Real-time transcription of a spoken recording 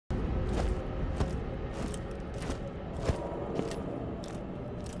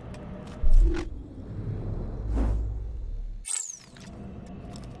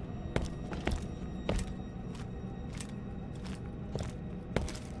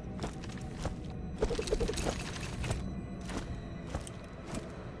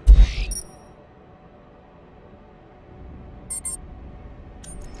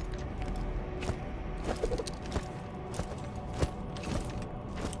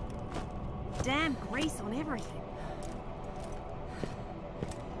Damn grease on everything.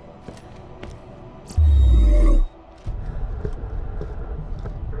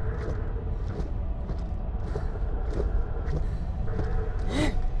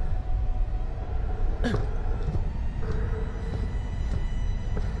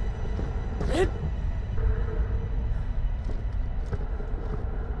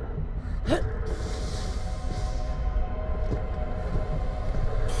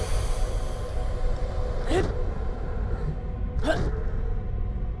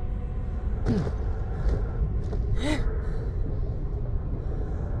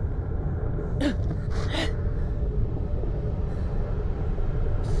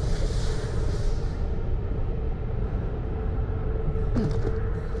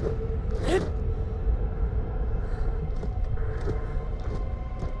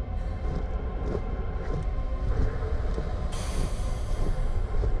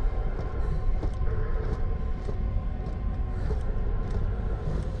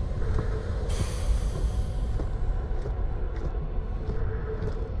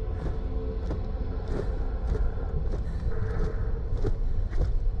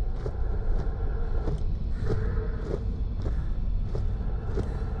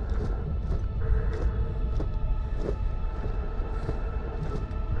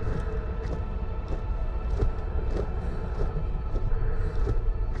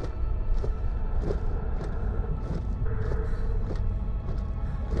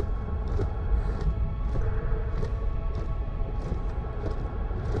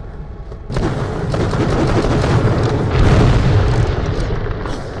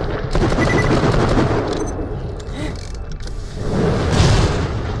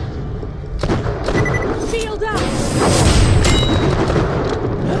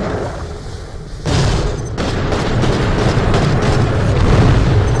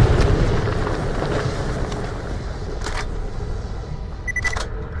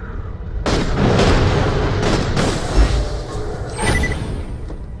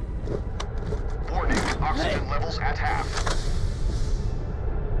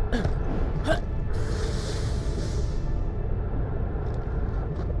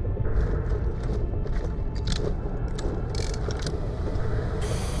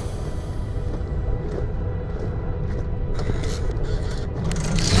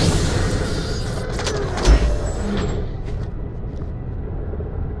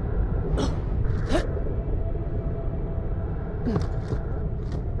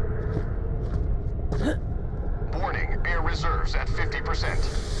 reserves at 50%.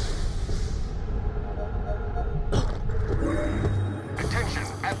 Attention,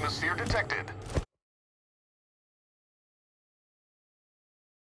 atmosphere detected.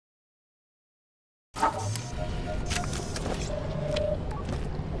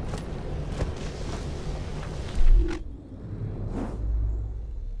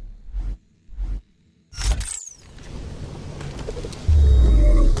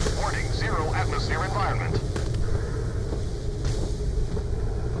 Warning, zero atmosphere environment.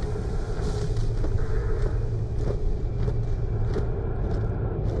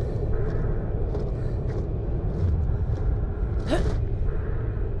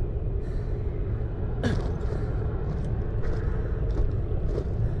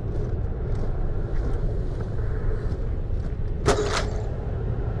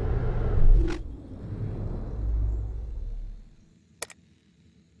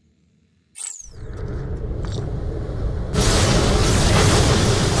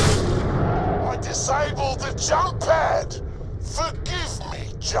 Disable the jump pad! Forgive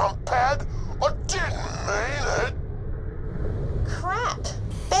me, jump pad. I didn't mean it. Crap.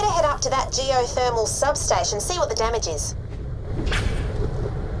 Better head up to that geothermal substation, see what the damage is.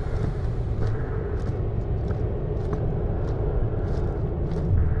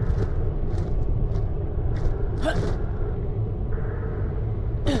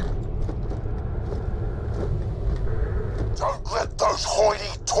 Don't let those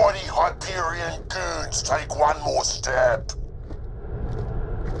hoity-toity Hyperion goons take one more step.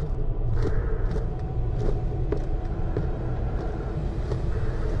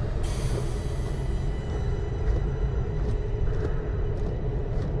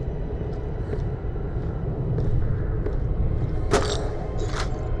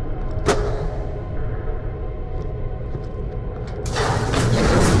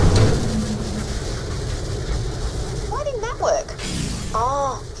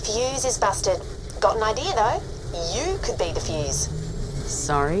 Fuse is busted. Got an idea though? You could be the fuse.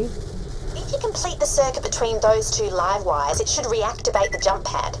 Sorry? If you complete the circuit between those two live wires, it should reactivate the jump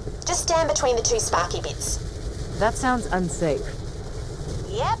pad. Just stand between the two sparky bits. That sounds unsafe.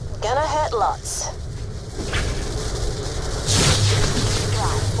 Yep, Gonna hurt lots.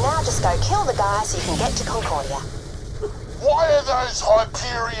 Right, now just go kill the guy so you can get to Concordia. Why are those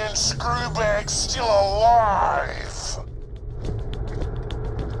Hyperion screwbags still alive?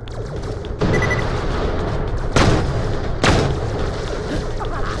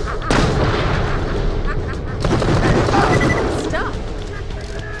 Stop!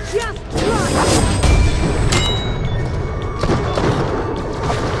 Just run!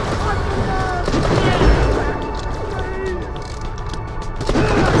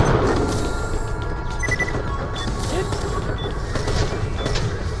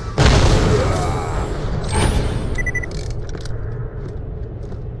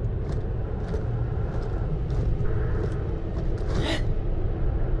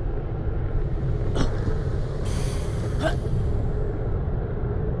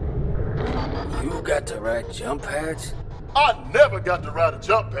 You got to ride jump pads? I never got to ride a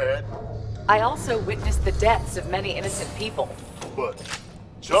jump pad, I also witnessed the deaths of many innocent people. but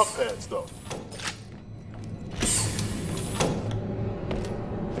jump pads though.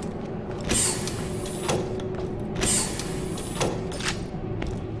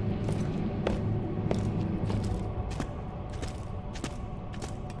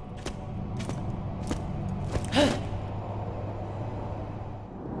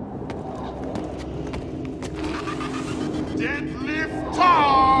 Deadlift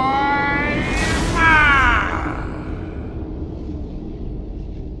time!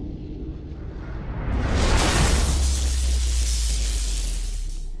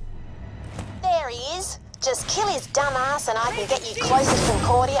 There he is. Just kill his dumb ass and I can get you closer to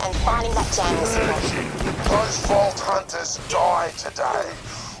Concordia and finding that jamming signal. Those Vault Hunters die today,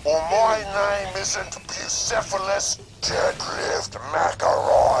 or my name isn't Bucephalus Deadlift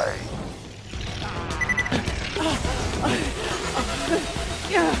McElroy.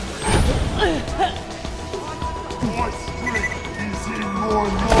 My strength is in your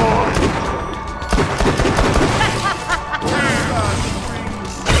mind.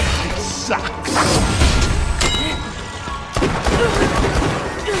 It sucks.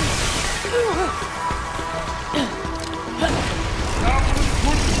 That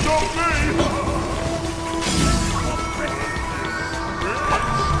couldn't stop me.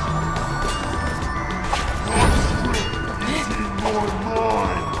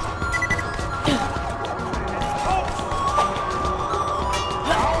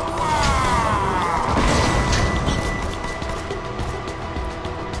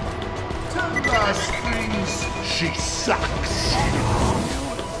 She sucks.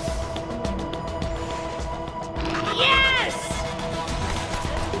 Yes!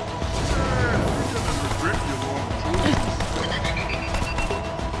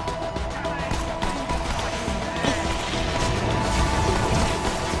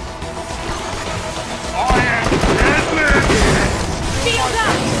 I am Deadlift! Shield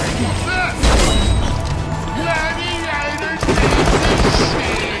up! What's that? Gladiator piece of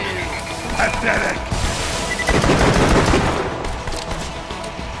shit! Pathetic!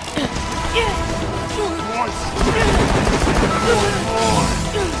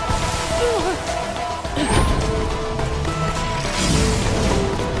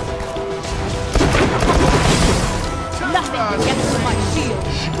 Nothing gets to my shield.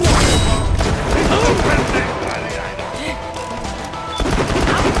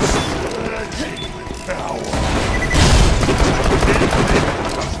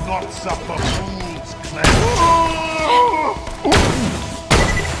 Does not suffer fools, clan.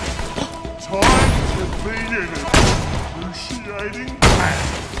 Time to be in an excruciating pain.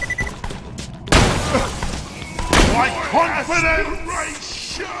 My confidence!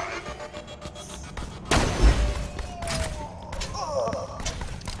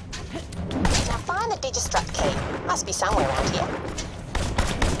 Now find the Digistruct key. Must be somewhere around here.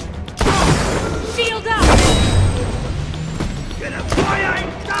 Shield up! Get a fire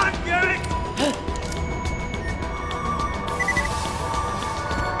ain't done yet!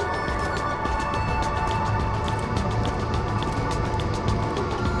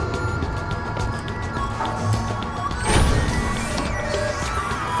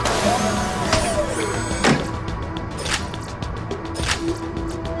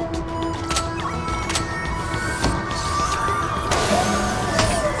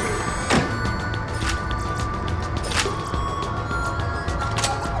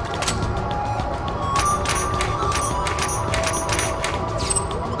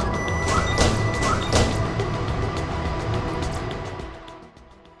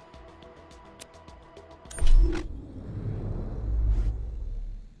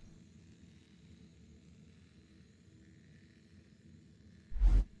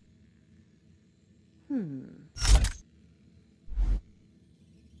 Am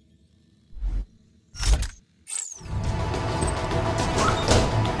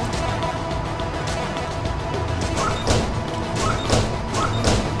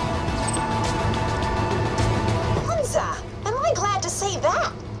I glad to see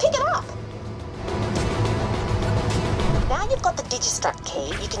that? Pick it up. Now you've got the Digistruct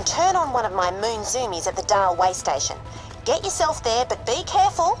key, you can turn on one of my moon zoomies at the Dial way station. Get yourself there, but be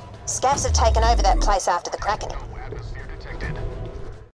careful. Scavs have taken over that place after the Crackening.